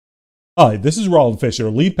Hi, this is Roland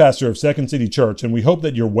Fisher, lead pastor of Second City Church, and we hope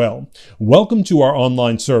that you're well. Welcome to our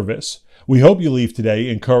online service. We hope you leave today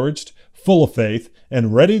encouraged, full of faith,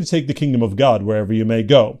 and ready to take the kingdom of God wherever you may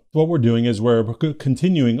go. What we're doing is we're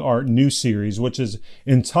continuing our new series, which is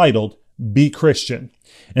entitled Be Christian.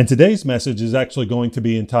 And today's message is actually going to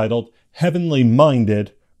be entitled Heavenly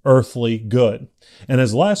Minded, Earthly Good. And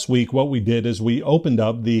as last week, what we did is we opened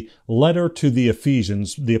up the letter to the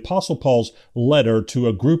Ephesians, the Apostle Paul's letter to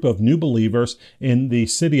a group of new believers in the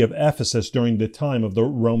city of Ephesus during the time of the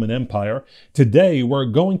Roman Empire. Today, we're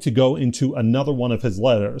going to go into another one of his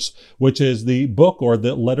letters, which is the book or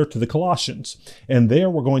the letter to the Colossians. And there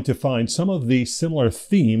we're going to find some of the similar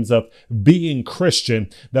themes of being Christian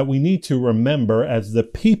that we need to remember as the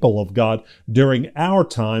people of God during our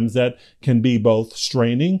times that can be both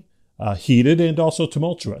straining, heated, and also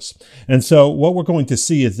tumultuous. And so what we're going to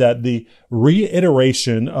see is that the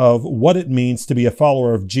reiteration of what it means to be a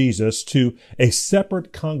follower of Jesus to a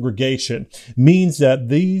separate congregation means that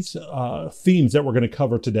these themes that we're going to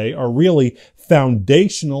cover today are really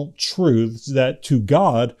foundational truths that to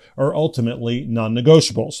God are ultimately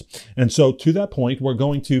non-negotiables. And so to that point, we're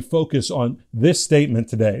going to focus on this statement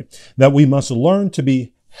today, that we must learn to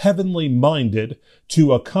be heavenly minded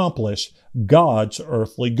to accomplish God's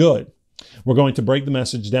earthly good. We're going to break the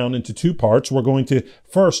message down into two parts. We're going to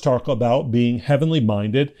first talk about being heavenly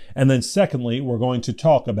minded, and then secondly, we're going to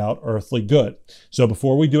talk about earthly good. So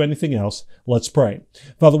before we do anything else, let's pray.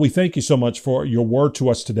 Father, we thank you so much for your word to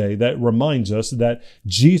us today that reminds us that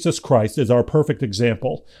Jesus Christ is our perfect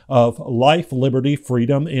example of life, liberty,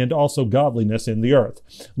 freedom, and also godliness in the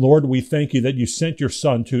earth. Lord, we thank you that you sent your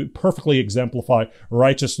Son to perfectly exemplify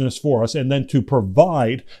righteousness for us and then to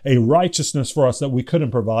provide a righteousness for us that we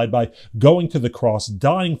couldn't provide by going to the cross,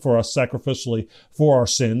 dying for us sacrificially for our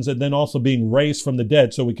sins, and then also being raised from the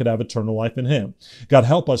dead so we could have eternal life in him. God,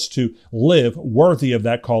 help us to live worthy of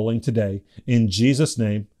that calling today. In Jesus'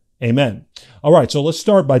 name, amen. All right, so let's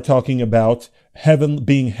start by talking about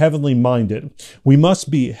being heavenly minded. We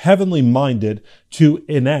must be heavenly minded to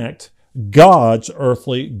enact God's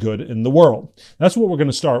earthly good in the world. That's what we're going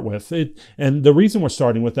to start with. And the reason we're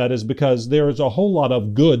starting with that is because there is a whole lot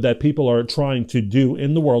of good that people are trying to do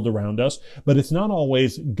in the world around us, but it's not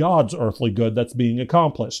always God's earthly good that's being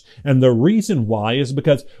accomplished. And the reason why is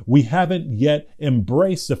because we haven't yet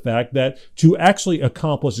embraced the fact that to actually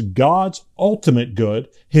accomplish God's ultimate good,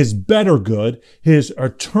 his better good, his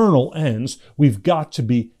eternal ends, we've got to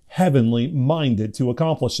be heavenly minded to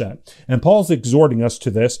accomplish that. And Paul's exhorting us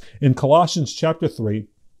to this in Colossians chapter 3,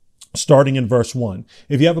 starting in verse 1.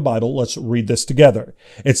 If you have a Bible, let's read this together.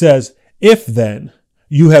 It says, "If then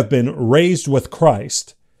you have been raised with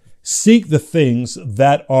Christ, seek the things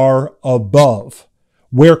that are above,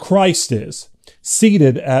 where Christ is,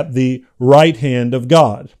 seated at the right hand of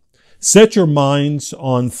God. Set your minds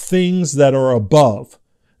on things that are above,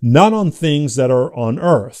 not on things that are on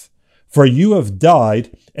earth. For you have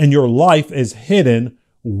died, and your life is hidden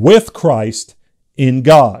with Christ in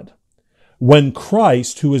God. When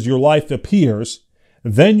Christ, who is your life, appears,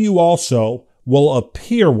 then you also will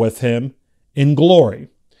appear with him in glory."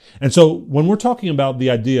 And so when we're talking about the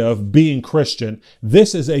idea of being Christian,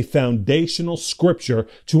 this is a foundational scripture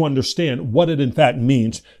to understand what it in fact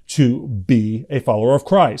means to be a follower of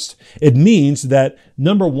Christ. It means that,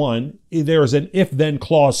 number one, there is an if-then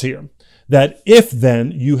clause here. That if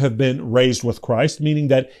then you have been raised with Christ, meaning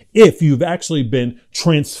that if you've actually been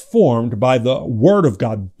transformed by the word of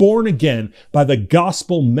God, born again by the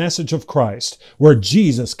gospel message of Christ, where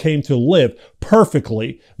Jesus came to live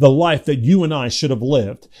perfectly the life that you and I should have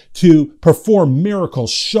lived, to perform miracles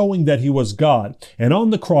showing that he was God, and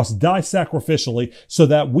on the cross die sacrificially so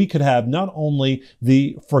that we could have not only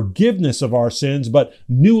the forgiveness of our sins, but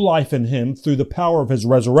new life in him through the power of his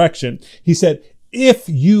resurrection. He said, if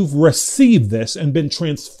you've received this and been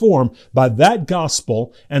transformed by that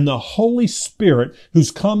gospel and the Holy Spirit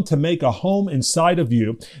who's come to make a home inside of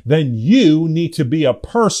you, then you need to be a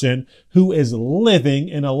person who is living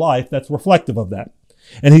in a life that's reflective of that.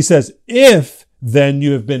 And he says, if then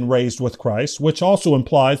you have been raised with Christ, which also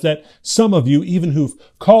implies that some of you, even who've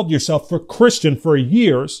called yourself for Christian for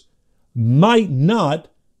years, might not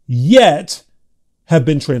yet have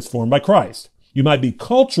been transformed by Christ. You might be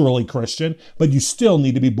culturally Christian, but you still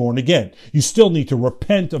need to be born again. You still need to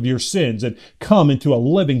repent of your sins and come into a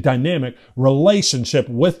living, dynamic relationship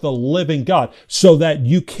with the living God so that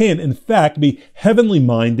you can, in fact, be heavenly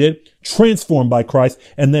minded, transformed by Christ,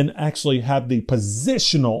 and then actually have the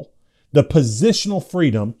positional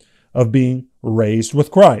freedom of being raised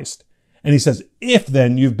with Christ. And he says, if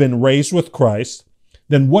then you've been raised with Christ,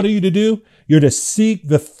 then what are you to do? You're to seek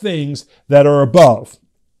the things that are above.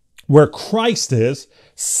 where Christ is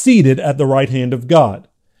seated at the right hand of God.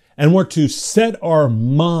 And we're to set our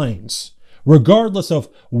minds, regardless of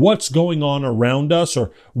what's going on around us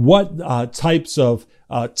or what types of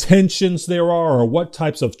tensions there are or what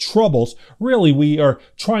types of troubles really we are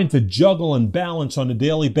trying to juggle and balance on a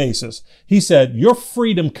daily basis. He said, your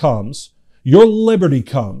freedom comes, your liberty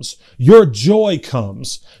comes, your joy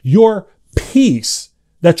comes, your peace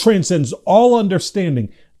that transcends all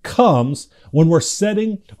understanding comes when we're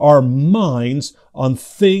setting our minds on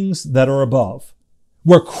things that are above,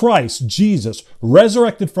 where Christ, Jesus,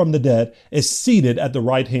 resurrected from the dead, is seated at the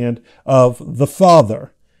right hand of the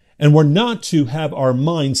Father. And we're not to have our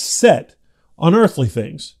minds set on earthly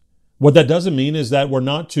things. What that doesn't mean is that we're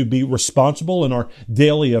not to be responsible in our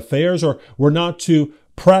daily affairs, or we're not to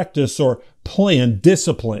practice or plan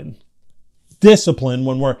discipline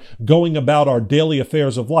when we're going about our daily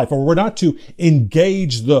affairs of life, or we're not to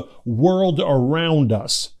engage the world around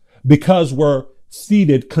us because we're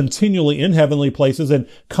seated continually in heavenly places and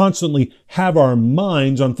constantly have our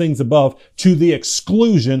minds on things above to the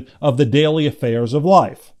exclusion of the daily affairs of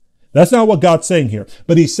life. That's not what God's saying here,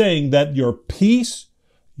 but he's saying that your peace,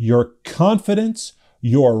 your confidence,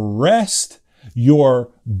 your rest,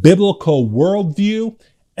 your biblical worldview,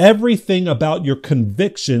 everything about your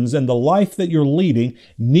convictions and the life that you're leading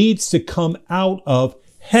needs to come out of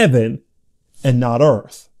heaven and not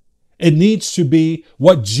earth. It needs to be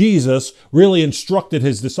what Jesus really instructed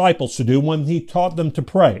his disciples to do when he taught them to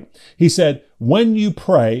pray. He said, when you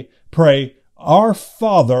pray, pray, our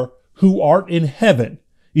Father who art in heaven.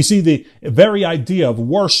 You see, the very idea of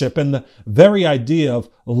worship and the very idea of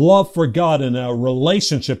love for God and a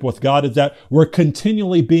relationship with God is that we're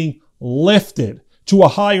continually being lifted to a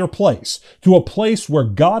higher place, to a place where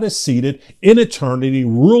God is seated in eternity,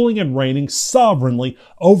 ruling and reigning sovereignly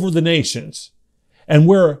over the nations. And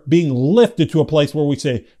we're being lifted to a place where we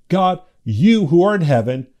say, God, you who are in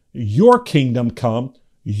heaven, your kingdom come,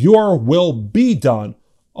 your will be done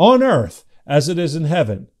on earth as it is in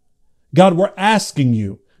heaven. God, we're asking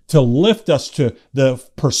you to lift us to the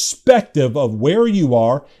perspective of where you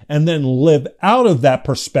are and then live out of that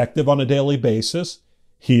perspective on a daily basis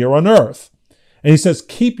here on earth. And he says,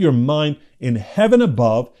 keep your mind in heaven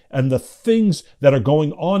above and the things that are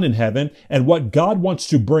going on in heaven and what God wants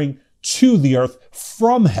to bring to the earth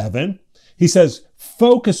from heaven. He says,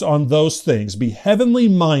 focus on those things, be heavenly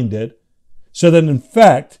minded so that in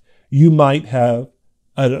fact you might have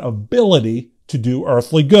an ability to do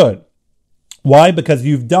earthly good. Why? Because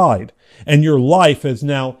you've died and your life is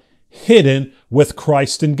now hidden with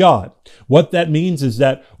Christ in God. What that means is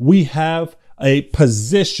that we have a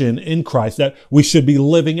position in Christ that we should be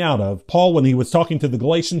living out of. Paul, when he was talking to the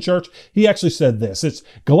Galatian church, he actually said this. It's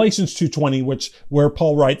Galatians 2:20, where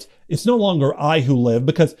Paul writes, it's no longer I who live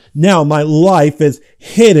because now my life is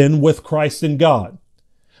hidden with Christ in God.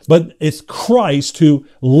 But it's Christ who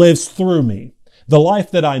lives through me. The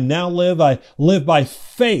life that I now live, I live by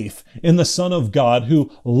faith in the Son of God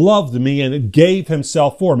who loved me and gave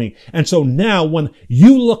himself for me. And so now when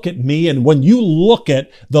you look at me and when you look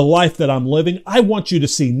at the life that I'm living, I want you to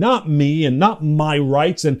see not me and not my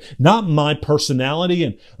rights and not my personality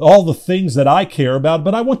and all the things that I care about,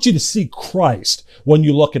 but I want you to see Christ when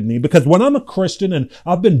you look at me. Because when I'm a Christian and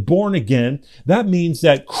I've been born again, that means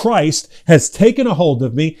that Christ has taken a hold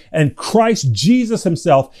of me and Christ Jesus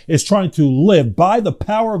himself is trying to live by the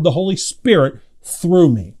power of the Holy Spirit through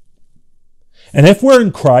me. And if we're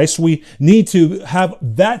in Christ, we need to have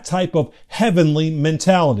that type of heavenly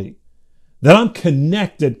mentality, that I'm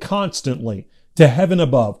connected constantly to heaven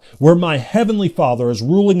above, where my heavenly Father is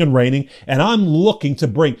ruling and reigning, and I'm looking to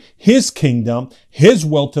bring his kingdom, his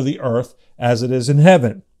will to the earth as it is in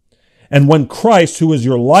heaven. And when Christ, who is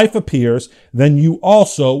your life, appears, then you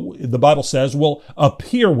also, the Bible says, will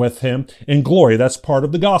appear with him in glory. That's part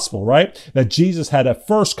of the gospel, right? That Jesus had a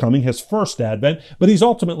first coming, his first advent, but he's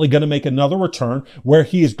ultimately going to make another return where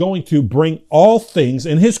he is going to bring all things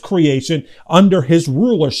in his creation under his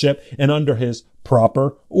rulership and under his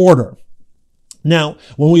proper order. Now,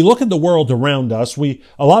 when we look at the world around us, we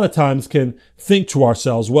a lot of times can think to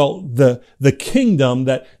ourselves, well, the kingdom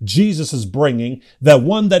that Jesus is bringing, that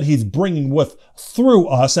one that he's bringing with through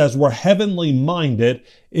us as we're heavenly minded,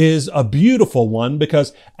 is a beautiful one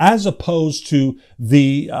because as opposed to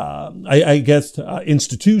the,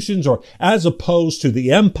 institutions, or as opposed to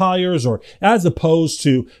the empires, or as opposed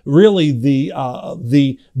to really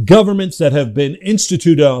the governments that have been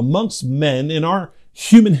instituted amongst men in our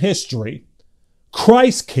human history,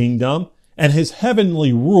 Christ's kingdom and his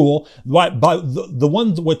heavenly rule by the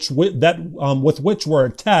ones with which we're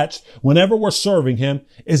attached whenever we're serving him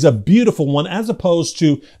is a beautiful one, as opposed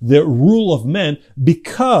to the rule of men,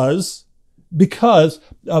 because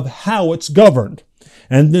of how it's governed.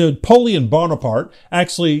 And Napoleon Bonaparte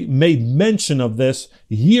actually made mention of this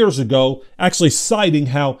years ago, actually citing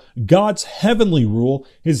how God's heavenly rule,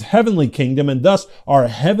 his heavenly kingdom, and thus our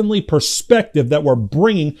heavenly perspective that we're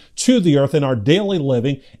bringing to the earth in our daily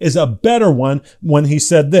living is a better one when he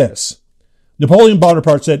said this. Napoleon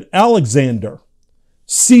Bonaparte said, "Alexander,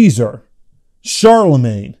 Caesar,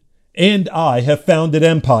 Charlemagne, and I have founded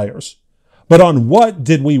empires. But on what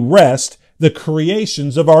did we rest the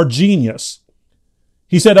creations of our genius?"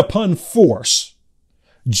 He said, "Upon force."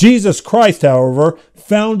 Jesus Christ, however,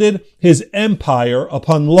 founded his empire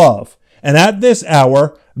upon love. And at this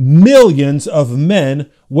hour, millions of men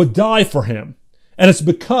would die for him. And it's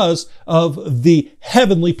because of the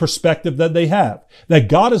heavenly perspective that they have. That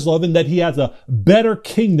God is love and that he has a better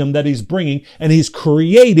kingdom that he's bringing, and he's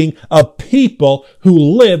creating a people who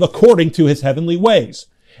live according to his heavenly ways.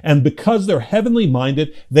 And because they're heavenly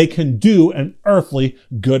minded, they can do an earthly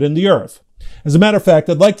good in the earth. As a matter of fact,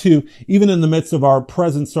 I'd like to, even in the midst of our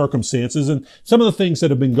present circumstances and some of the things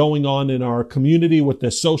that have been going on in our community with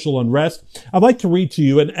this social unrest, I'd like to read to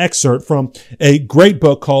you an excerpt from a great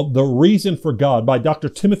book called The Reason for God by Dr.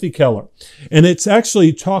 Timothy Keller. And it's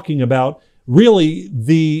actually talking about really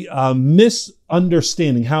the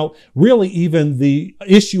misunderstanding, how really even the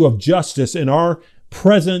issue of justice in our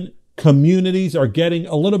present communities are getting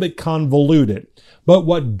a little bit convoluted. But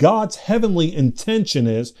what God's heavenly intention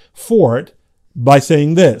is for it, by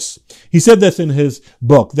saying this. He said this in his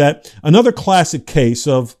book, that another classic case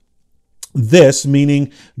of this, meaning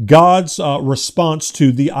God's response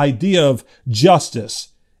to the idea of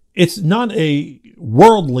justice, it's not a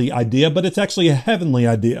worldly idea, but it's actually a heavenly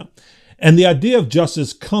idea. And the idea of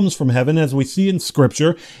justice comes from heaven, as we see in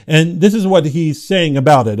Scripture, and this is what he's saying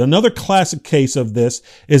about it. Another classic case of this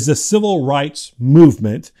is the civil rights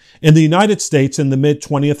movement in the United States in the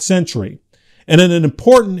mid-20th century. And in an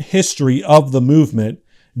important history of the movement,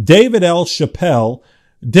 David L. Chappelle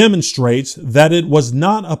demonstrates that it was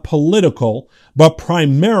not a political, but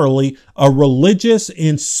primarily a religious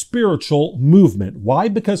and spiritual movement. Why?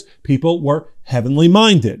 Because people were heavenly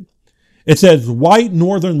minded. It says white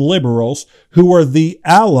Northern liberals, who were the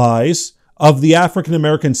allies of the African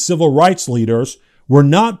American civil rights leaders, were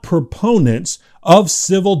not proponents of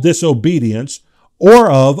civil disobedience or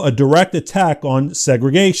of a direct attack on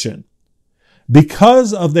segregation.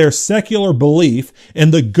 Because of their secular belief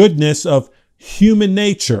in the goodness of human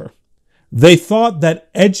nature, they thought that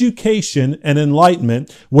education and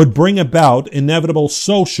enlightenment would bring about inevitable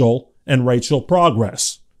social and racial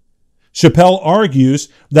progress. Chappelle argues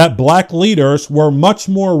that black leaders were much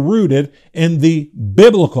more rooted in the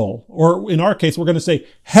biblical, or in our case, we're going to say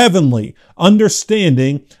heavenly,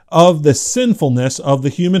 understanding of the sinfulness of the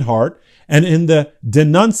human heart and in the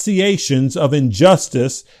denunciations of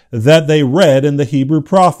injustice that they read in the Hebrew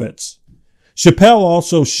prophets. Chappelle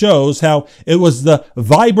also shows how it was the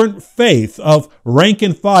vibrant faith of rank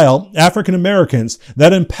and file African Americans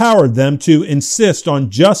that empowered them to insist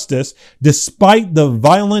on justice despite the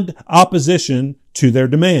violent opposition to their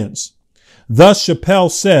demands. Thus,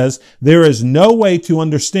 Chappelle says there is no way to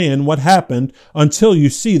understand what happened until you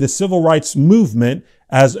see the civil rights movement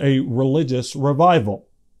as a religious revival.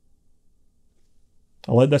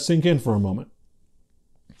 I'll let that sink in for a moment.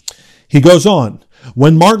 He goes on.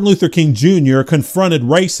 When Martin Luther King Jr. confronted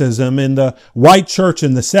racism in the white church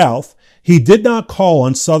in the South, he did not call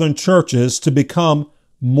on Southern churches to become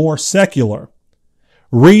more secular.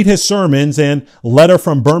 Read his sermons and letter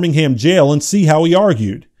from Birmingham jail and see how he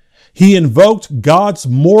argued. He invoked God's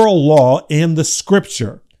moral law and the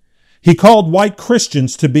Scripture. He called white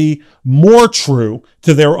Christians to be more true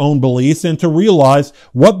to their own beliefs and to realize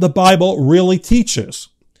what the Bible really teaches.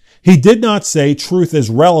 He did not say truth is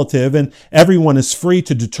relative and everyone is free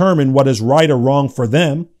to determine what is right or wrong for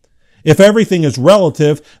them. If everything is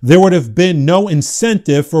relative, there would have been no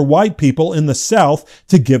incentive for white people in the South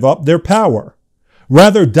to give up their power.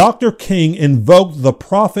 Rather, Dr. King invoked the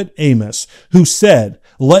prophet Amos, who said,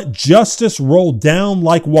 "Let justice roll down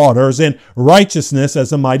like waters and righteousness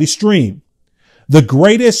as a mighty stream." The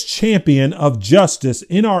greatest champion of justice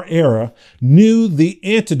in our era knew the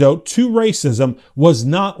antidote to racism was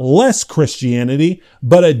not less Christianity,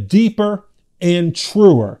 but a deeper and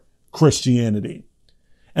truer Christianity.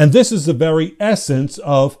 And this is the very essence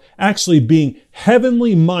of actually being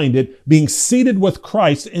heavenly minded, being seated with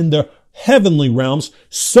Christ in the heavenly realms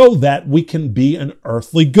so that we can be an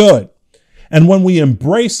earthly good. And when we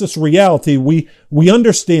embrace this reality, we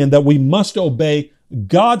understand that we must obey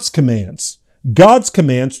God's commands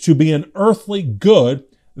to be an earthly good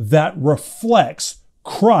that reflects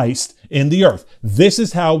Christ in the earth. This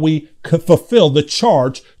is how we fulfill the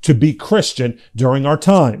charge to be Christian during our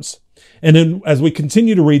times. And then as we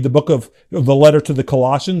continue to read the book of the letter to the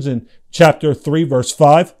Colossians in chapter 3, verse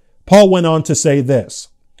 5, Paul went on to say this: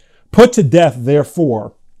 "Put to death,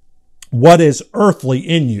 therefore, what is earthly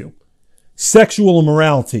in you: sexual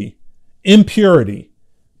immorality, impurity,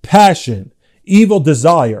 passion, evil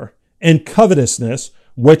desire, and covetousness,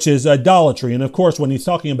 which is idolatry." And of course, when he's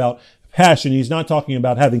talking about passion, he's not talking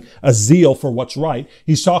about having a zeal for what's right.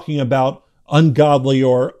 He's talking about ungodly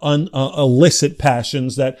or illicit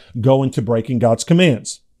passions that go into breaking God's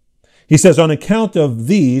commands. He says, "On account of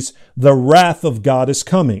these, the wrath of God is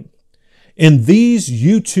coming. In these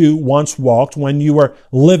you too once walked when you were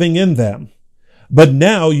living in them. But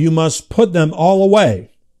now you must put them all away: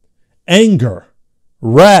 anger,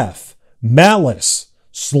 wrath, malice,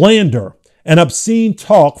 slander, and obscene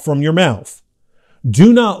talk from your mouth.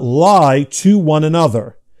 Do not lie to one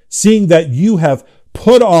another, seeing that you have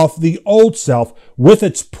put off the old self with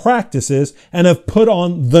its practices and have put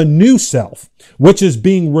on the new self, which is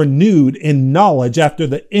being renewed in knowledge after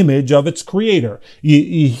the image of its creator."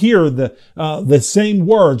 You hear the same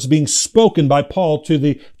words being spoken by Paul to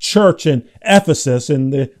the church in Ephesus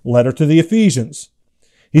in the letter to the Ephesians.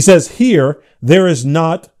 He says, "Here there is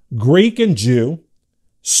not Greek and Jew,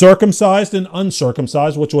 circumcised and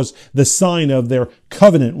uncircumcised," which was the sign of their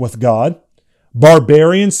covenant with God,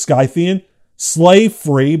 "barbarian, Scythian, slave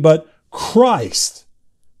free, but Christ,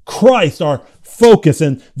 our focus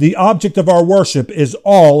and the object of our worship, is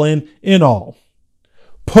all in all.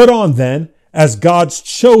 Put on then, as God's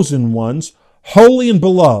chosen ones, holy and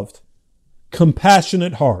beloved,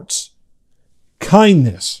 compassionate hearts,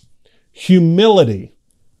 kindness, humility,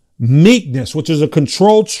 meekness, which is a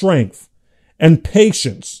controlled strength, and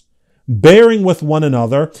patience, bearing with one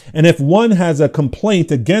another, and if one has a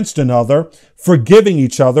complaint against another, forgiving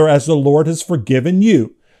each other as the Lord has forgiven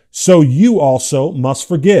you, so you also must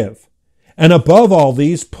forgive. And above all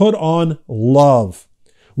these, put on love,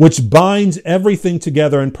 which binds everything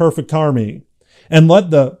together in perfect harmony. And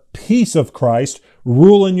let the peace of Christ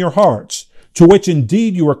rule in your hearts, to which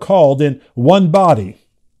indeed you are called in one body,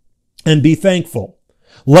 and be thankful.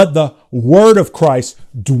 Let the word of Christ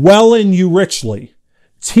dwell in you richly,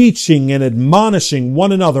 teaching and admonishing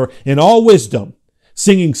one another in all wisdom,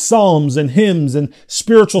 singing psalms and hymns and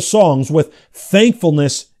spiritual songs with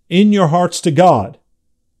thankfulness in your hearts to God.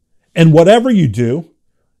 And whatever you do,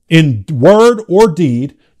 in word or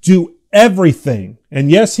deed, do everything,"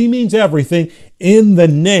 and yes, he means everything, "in the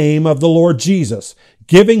name of the Lord Jesus,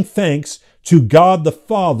 giving thanks to God the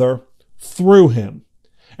Father through him."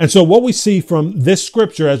 And so what we see from this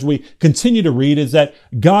scripture as we continue to read is that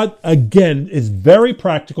God, again, is very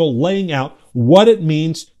practical, laying out what it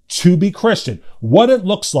means to be Christian, what it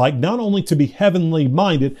looks like not only to be heavenly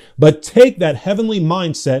minded, but take that heavenly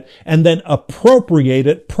mindset and then appropriate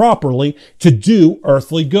it properly to do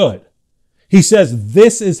earthly good. He says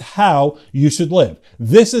this is how you should live.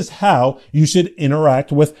 This is how you should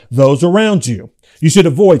interact with those around you. You should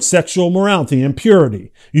avoid sexual morality,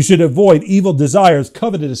 impurity. You should avoid evil desires,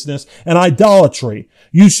 covetousness, and idolatry.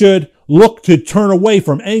 You should look to turn away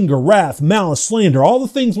from anger, wrath, malice, slander, all the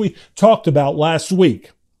things we talked about last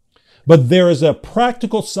week. But there is a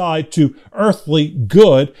practical side to earthly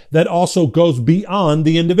good that also goes beyond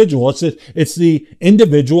the individual. It's the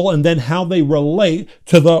individual and then how they relate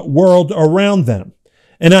to the world around them.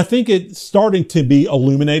 And I think it's starting to be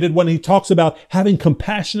illuminated when he talks about having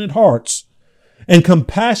compassionate hearts. And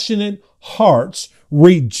compassionate hearts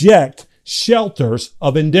reject shelters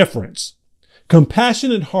of indifference.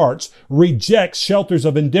 Compassionate hearts reject shelters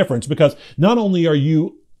of indifference because not only are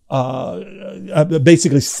you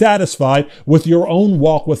basically satisfied with your own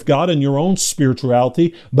walk with God and your own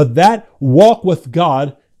spirituality, but that walk with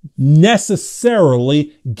God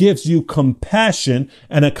necessarily gives you compassion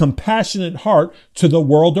and a compassionate heart to the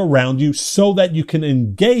world around you so that you can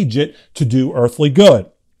engage it to do earthly good.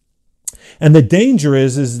 And the danger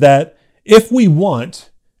is that if we want,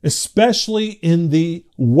 especially in the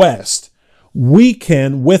West, we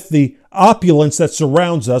can, with the opulence that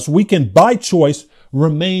surrounds us, we can by choice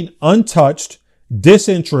remain untouched,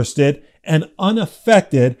 disinterested, and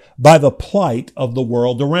unaffected by the plight of the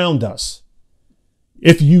world around us.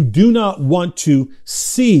 If you do not want to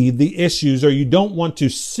see the issues or you don't want to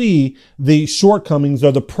see the shortcomings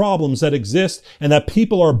or the problems that exist and that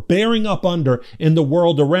people are bearing up under in the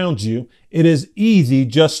world around you, it is easy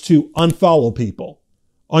just to unfollow people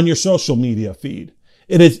on your social media feed.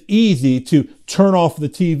 It is easy to turn off the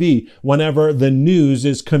TV whenever the news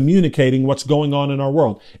is communicating what's going on in our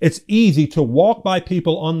world. It's easy to walk by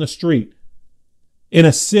people on the street in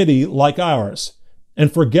a city like ours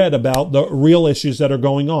and forget about the real issues that are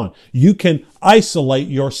going on. You can isolate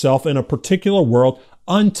yourself in a particular world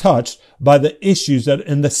untouched by the issues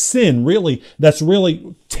and the sin that's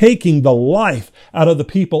really taking the life out of the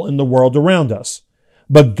people in the world around us.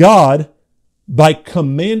 But God, by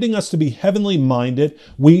commanding us to be heavenly minded,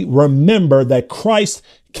 we remember that Christ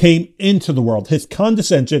came into the world. His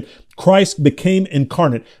condescension, Christ became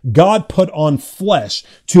incarnate. God put on flesh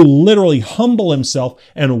to literally humble himself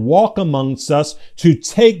and walk amongst us to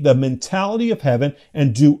take the mentality of heaven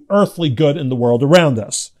and do earthly good in the world around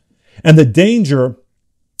us. And the danger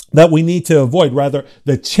that we need to avoid, rather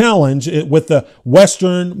the challenge with the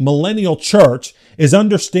Western millennial church, is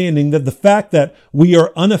understanding that the fact that we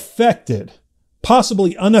are unaffected,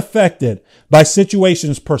 possibly unaffected by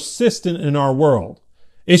situations persistent in our world.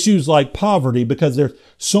 Issues like poverty because there's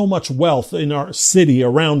so much wealth in our city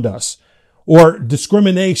around us, or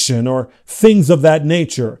discrimination or things of that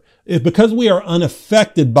nature. Because we are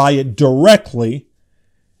unaffected by it directly,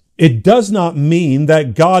 it does not mean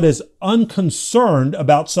that God is unconcerned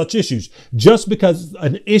about such issues. Just because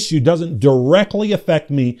an issue doesn't directly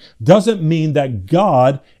affect me doesn't mean that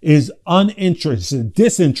God is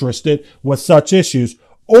disinterested with such issues,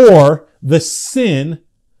 or the sin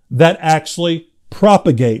that actually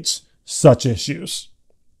propagates such issues.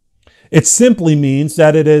 It simply means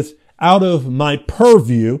that it is out of my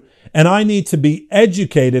purview and I need to be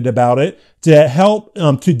educated about it to help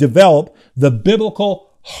to develop the biblical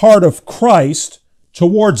heart of Christ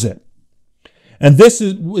towards it. And this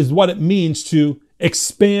is what it means to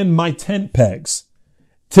expand my tent pegs.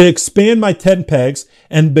 To expand my tent pegs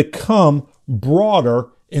and become broader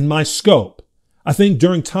in my scope. I think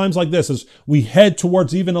during times like this, as we head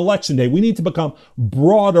towards even election day, we need to become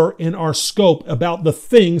broader in our scope about the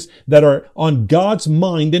things that are on God's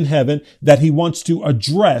mind in heaven that he wants to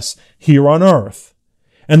address here on earth.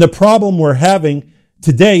 And the problem we're having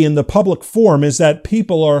today in the public forum is that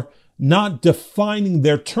people are not defining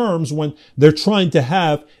their terms when they're trying to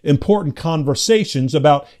have important conversations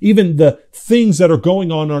about even the things that are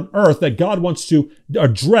going on earth that God wants to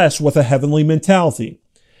address with a heavenly mentality.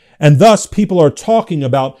 And thus people are talking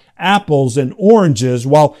about apples and oranges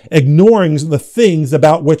while ignoring the things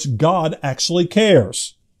about which God actually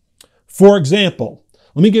cares. For example,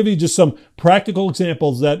 let me give you just some practical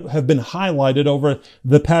examples that have been highlighted over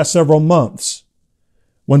the past several months.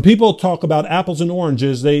 When people talk about apples and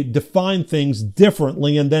oranges, they define things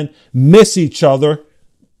differently and then miss each other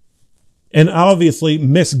and obviously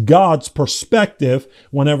miss God's perspective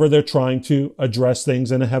whenever they're trying to address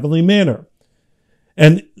things in a heavenly manner.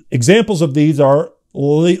 And examples of these are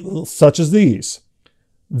such as these: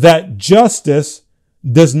 that justice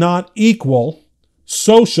does not equal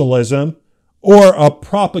socialism or a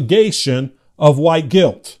propagation of white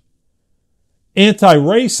guilt.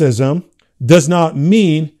 Anti-racism does not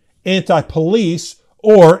mean anti-police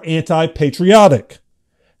or anti-patriotic.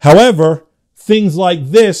 However, things like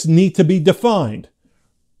this need to be defined.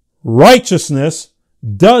 Righteousness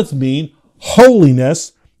does mean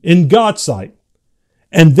holiness in God's sight.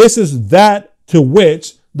 And this is that to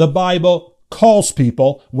which the Bible calls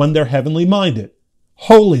people when they're heavenly minded.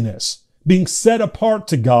 Holiness, being set apart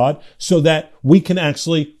to God so that we can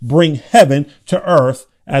actually bring heaven to earth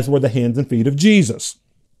as we're the hands and feet of Jesus.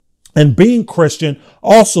 And being Christian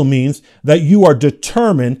also means that you are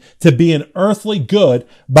determined to be an earthly good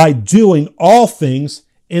by doing all things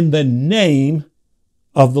in the name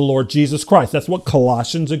of the Lord Jesus Christ. That's what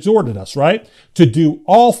Colossians exhorted us, right? To do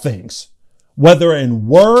all things, whether in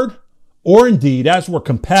word or in deed, as we're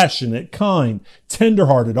compassionate, kind,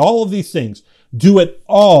 tenderhearted, all of these things. Do it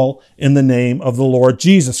all in the name of the Lord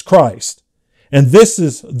Jesus Christ. And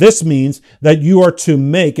this means that you are to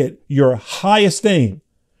make it your highest aim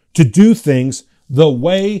to do things the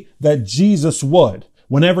way that Jesus would.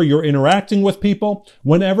 Whenever you're interacting with people,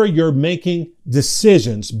 whenever you're making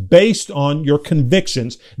decisions based on your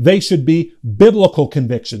convictions, they should be biblical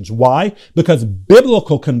convictions. Why? Because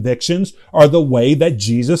biblical convictions are the way that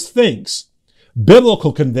Jesus thinks.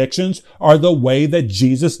 Biblical convictions are the way that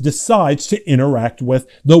Jesus decides to interact with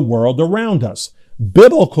the world around us.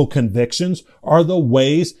 Biblical convictions are the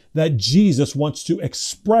ways that Jesus wants to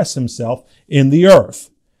express himself in the earth.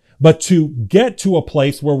 But to get to a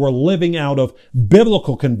place where we're living out of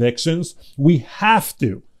biblical convictions, we have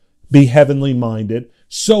to be heavenly minded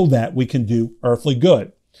so that we can do earthly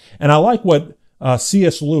good. And I like what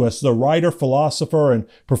C.S. Lewis, the writer, philosopher, and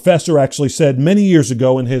professor, actually said many years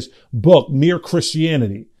ago in his book, Mere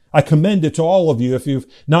Christianity. I commend it to all of you if you've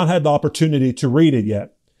not had the opportunity to read it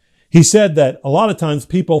yet. He said that a lot of times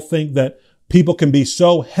people think that people can be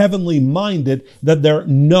so heavenly minded that they're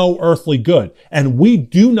no earthly good. And we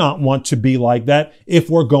do not want to be like that if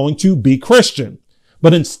we're going to be Christian.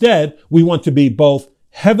 But instead, we want to be both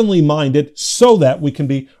heavenly minded so that we can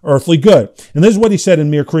be earthly good. And this is what he said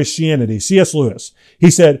in Mere Christianity. C.S. Lewis.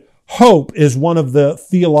 He said, hope is one of the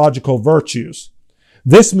theological virtues.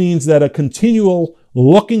 This means that a continual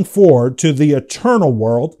looking forward to the eternal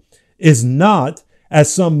world is not,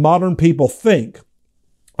 as some modern people think,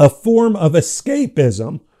 a form of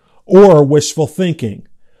escapism or wishful thinking,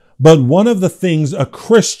 but one of the things a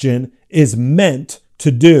Christian is meant to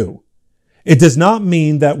do. It does not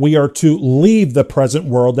mean that we are to leave the present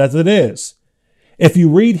world as it is. If you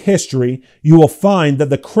read history, you will find that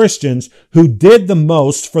the Christians who did the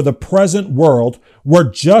most for the present world were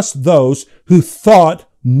just those who thought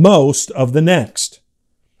most of the next.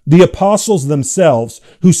 The apostles themselves,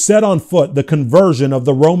 who set on foot the conversion of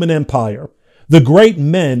the Roman Empire, the great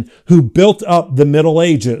men who built up the Middle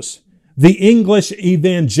Ages, the English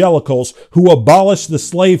evangelicals who abolished the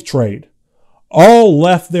slave trade, all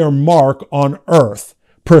left their mark on earth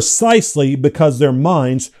precisely because their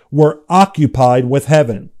minds were occupied with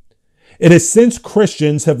heaven. It is since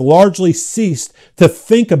Christians have largely ceased to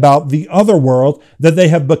think about the other world that they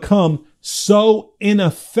have become so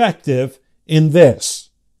ineffective in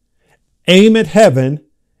this. Aim at heaven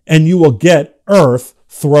and you will get earth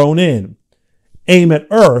thrown in. Aim at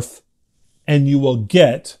earth and you will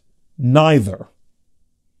get neither.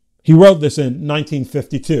 He wrote this in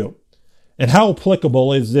 1952. And how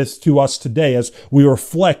applicable is this to us today as we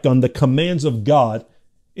reflect on the commands of God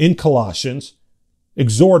in Colossians,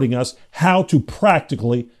 exhorting us how to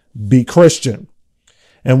practically be Christian?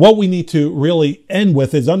 And what we need to really end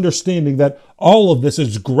with is understanding that all of this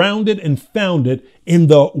is grounded and founded in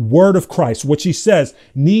the Word of Christ, which he says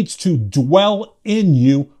needs to dwell in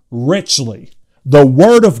you richly. The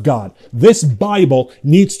Word of God, this Bible,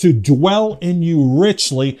 needs to dwell in you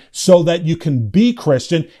richly so that you can be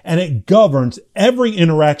Christian, and it governs every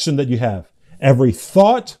interaction that you have, every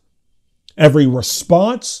thought, every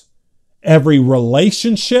response, every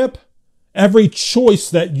relationship, every choice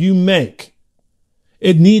that you make.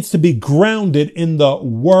 It needs to be grounded in the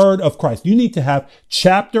Word of Christ. You need to have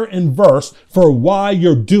chapter and verse for why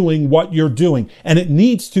you're doing what you're doing. And it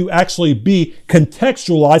needs to actually be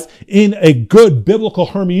contextualized in a good biblical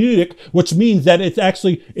hermeneutic, which means that it's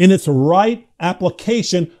actually in its right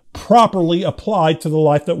application, properly applied to the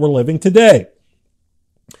life that we're living today.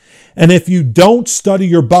 And if you don't study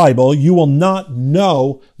your Bible, you will not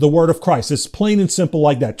know the Word of Christ. It's plain and simple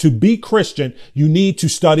like that. To be Christian, you need to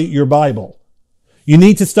study your Bible. You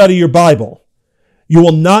need to study your Bible. You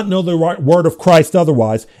will not know the Word of Christ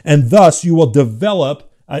otherwise, and thus you will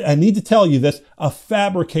develop, I need to tell you this, a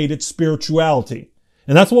fabricated spirituality.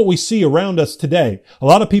 And that's what we see around us today. A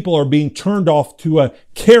lot of people are being turned off to a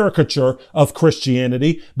caricature of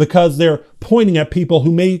Christianity because they're pointing at people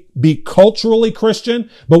who may be culturally Christian,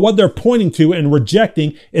 but what they're pointing to and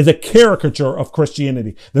rejecting is a caricature of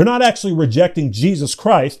Christianity. They're not actually rejecting Jesus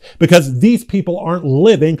Christ because these people aren't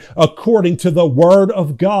living according to the Word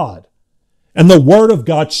of God. And the Word of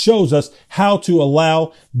God shows us how to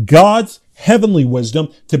allow God's heavenly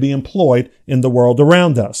wisdom to be employed in the world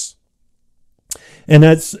around us. And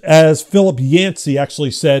as Philip Yancey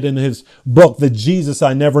actually said in his book, The Jesus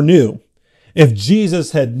I Never Knew, if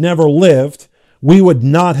Jesus had never lived, we would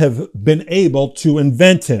not have been able to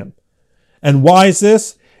invent him. And why is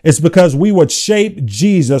this? It's because we would shape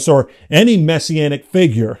Jesus or any messianic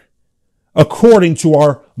figure according to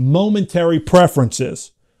our momentary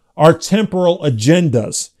preferences, our temporal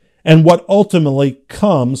agendas, and what ultimately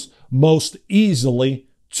comes most easily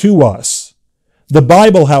to us. The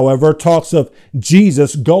Bible, however, talks of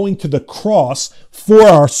Jesus going to the cross for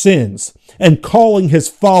our sins and calling his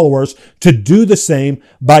followers to do the same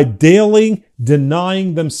by daily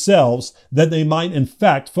denying themselves that they might in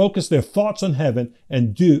fact focus their thoughts on heaven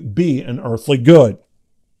and be an earthly good.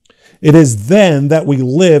 It is then that we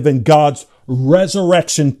live in God's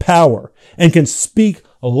resurrection power and can speak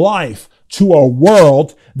life to a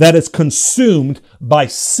world that is consumed by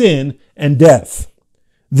sin and death.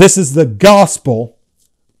 This is the gospel,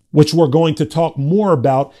 which we're going to talk more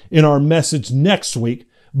about in our message next week,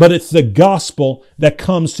 but it's the gospel that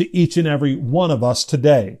comes to each and every one of us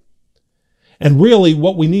today. And really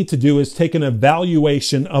what we need to do is take an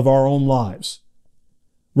evaluation of our own lives.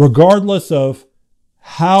 Regardless of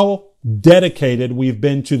how dedicated we've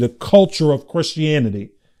been to the culture of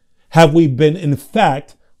Christianity, have we been in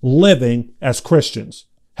fact living as Christians?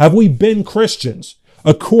 Have we been Christians?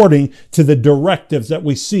 according to the directives that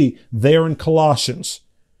we see there in Colossians,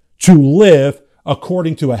 to live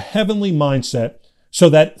according to a heavenly mindset so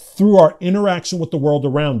that through our interaction with the world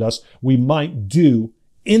around us, we might do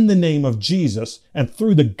in the name of Jesus and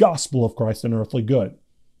through the gospel of Christ an earthly good.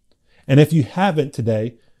 And if you haven't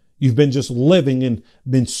today, you've been just living and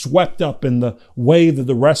been swept up in the way that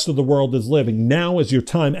the rest of the world is living. Now is your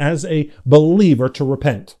time as a believer to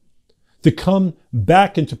repent, to come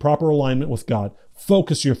back into proper alignment with God.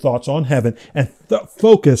 Focus your thoughts on heaven and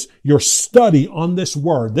focus your study on this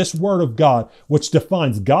word of God, which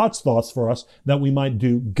defines God's thoughts for us that we might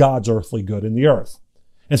do God's earthly good in the earth.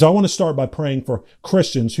 And so I want to start by praying for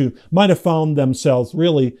Christians who might have found themselves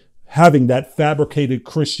really having that fabricated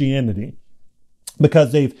Christianity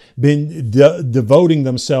because they've been devoting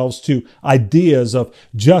themselves to ideas of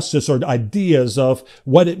justice or ideas of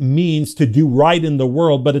what it means to do right in the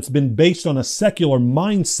world, but it's been based on a secular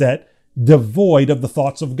mindset devoid of the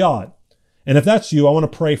thoughts of God. And if that's you, I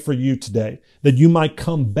want to pray for you today that you might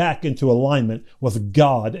come back into alignment with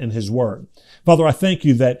God and His Word. Father, I thank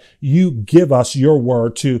you that you give us your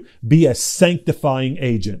word to be a sanctifying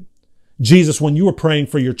agent. Jesus, when you were praying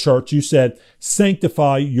for your church, you said,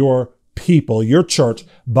 sanctify your people, your church,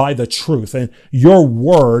 by the truth. And your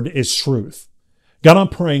word is truth. God, I'm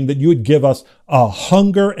praying that you would give us a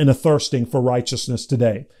hunger and a thirsting for righteousness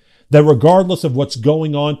today. That regardless of what's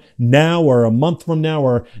going on now or a month from now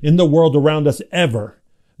or in the world around us ever,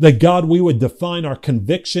 that God, we would define our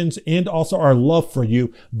convictions and also our love for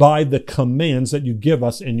you by the commands that you give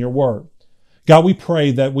us in your word. God, we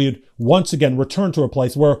pray that we would once again return to a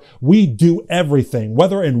place where we do everything,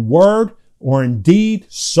 whether in word or in deed,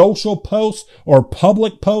 social posts or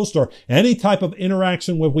public posts or any type of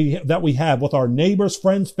interaction that we have with our neighbors,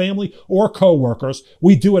 friends, family, or coworkers.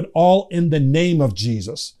 We do it all in the name of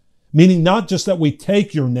Jesus. Meaning not just that we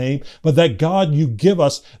take your name, but that God, you give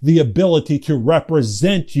us the ability to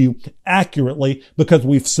represent you accurately because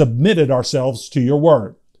we've submitted ourselves to your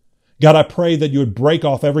word. God, I pray that you would break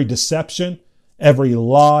off every deception, every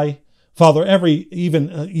lie, Father, every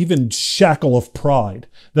even shackle of pride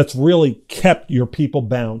that's really kept your people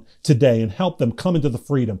bound today, and help them come into the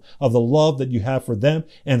freedom of the love that you have for them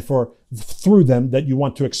and through them that you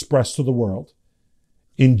want to express to the world.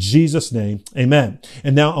 In Jesus' name, amen.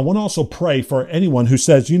 And now I want to also pray for anyone who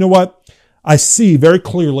says, you know what? I see very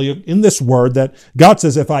clearly in this word that God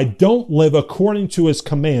says, if I don't live according to his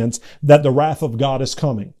commands, that the wrath of God is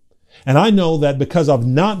coming. And I know that because I've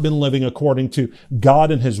not been living according to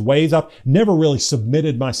God and his ways, I've never really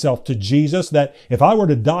submitted myself to Jesus, that if I were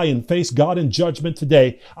to die and face God in judgment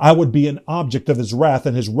today, I would be an object of his wrath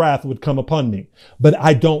and his wrath would come upon me. But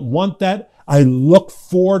I don't want that. I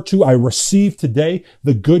receive today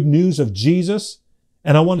the good news of Jesus,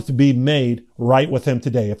 and I want it to be made right with him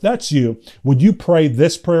today. If that's you, would you pray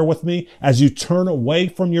this prayer with me as you turn away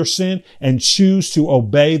from your sin and choose to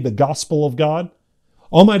obey the gospel of God?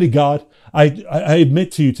 Almighty God, I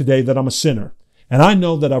admit to you today that I'm a sinner, and I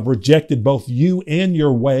know that I've rejected both you and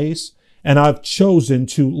your ways, and I've chosen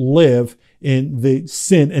to live in the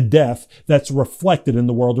sin and death that's reflected in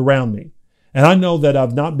the world around me. And I know that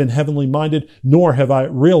I've not been heavenly minded, nor have I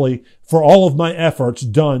really, for all of my efforts,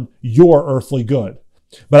 done your earthly good.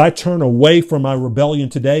 But I turn away from my rebellion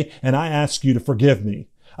today, and I ask you to forgive me.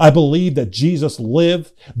 I believe that Jesus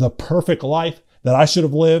lived the perfect life that I should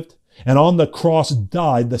have lived, and on the cross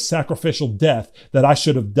died the sacrificial death that I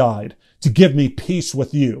should have died to give me peace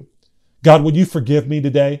with you. God, would you forgive me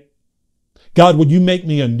today? God, would you make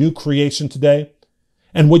me a new creation today?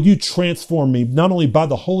 And would you transform me not only by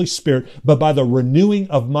the Holy Spirit, but by the renewing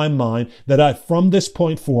of my mind, that from this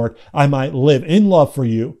point forward, I might live in love for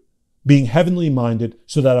you, being heavenly minded,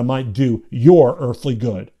 so that I might do your earthly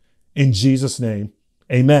good. In Jesus' name,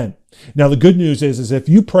 amen. Now, the good news is if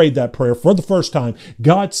you prayed that prayer for the first time,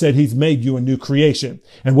 God said he's made you a new creation.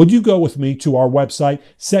 And would you go with me to our website,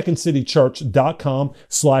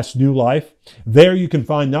 secondcitychurch.com/newlife. There you can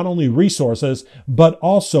find not only resources, but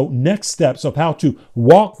also next steps of how to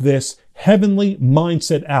walk this heavenly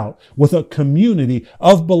mindset out with a community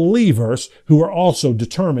of believers who are also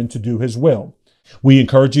determined to do his will. We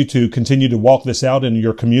encourage you to continue to walk this out in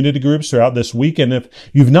your community groups throughout this week. And if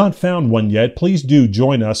you've not found one yet, please do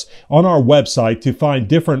join us on our website to find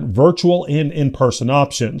different virtual and in-person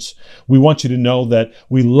options. We want you to know that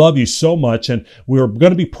we love you so much, and we're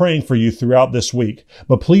going to be praying for you throughout this week.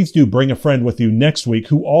 But please do bring a friend with you next week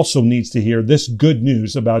who also needs to hear this good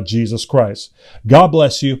news about Jesus Christ. God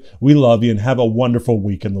bless you. We love you, and have a wonderful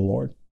week in the Lord.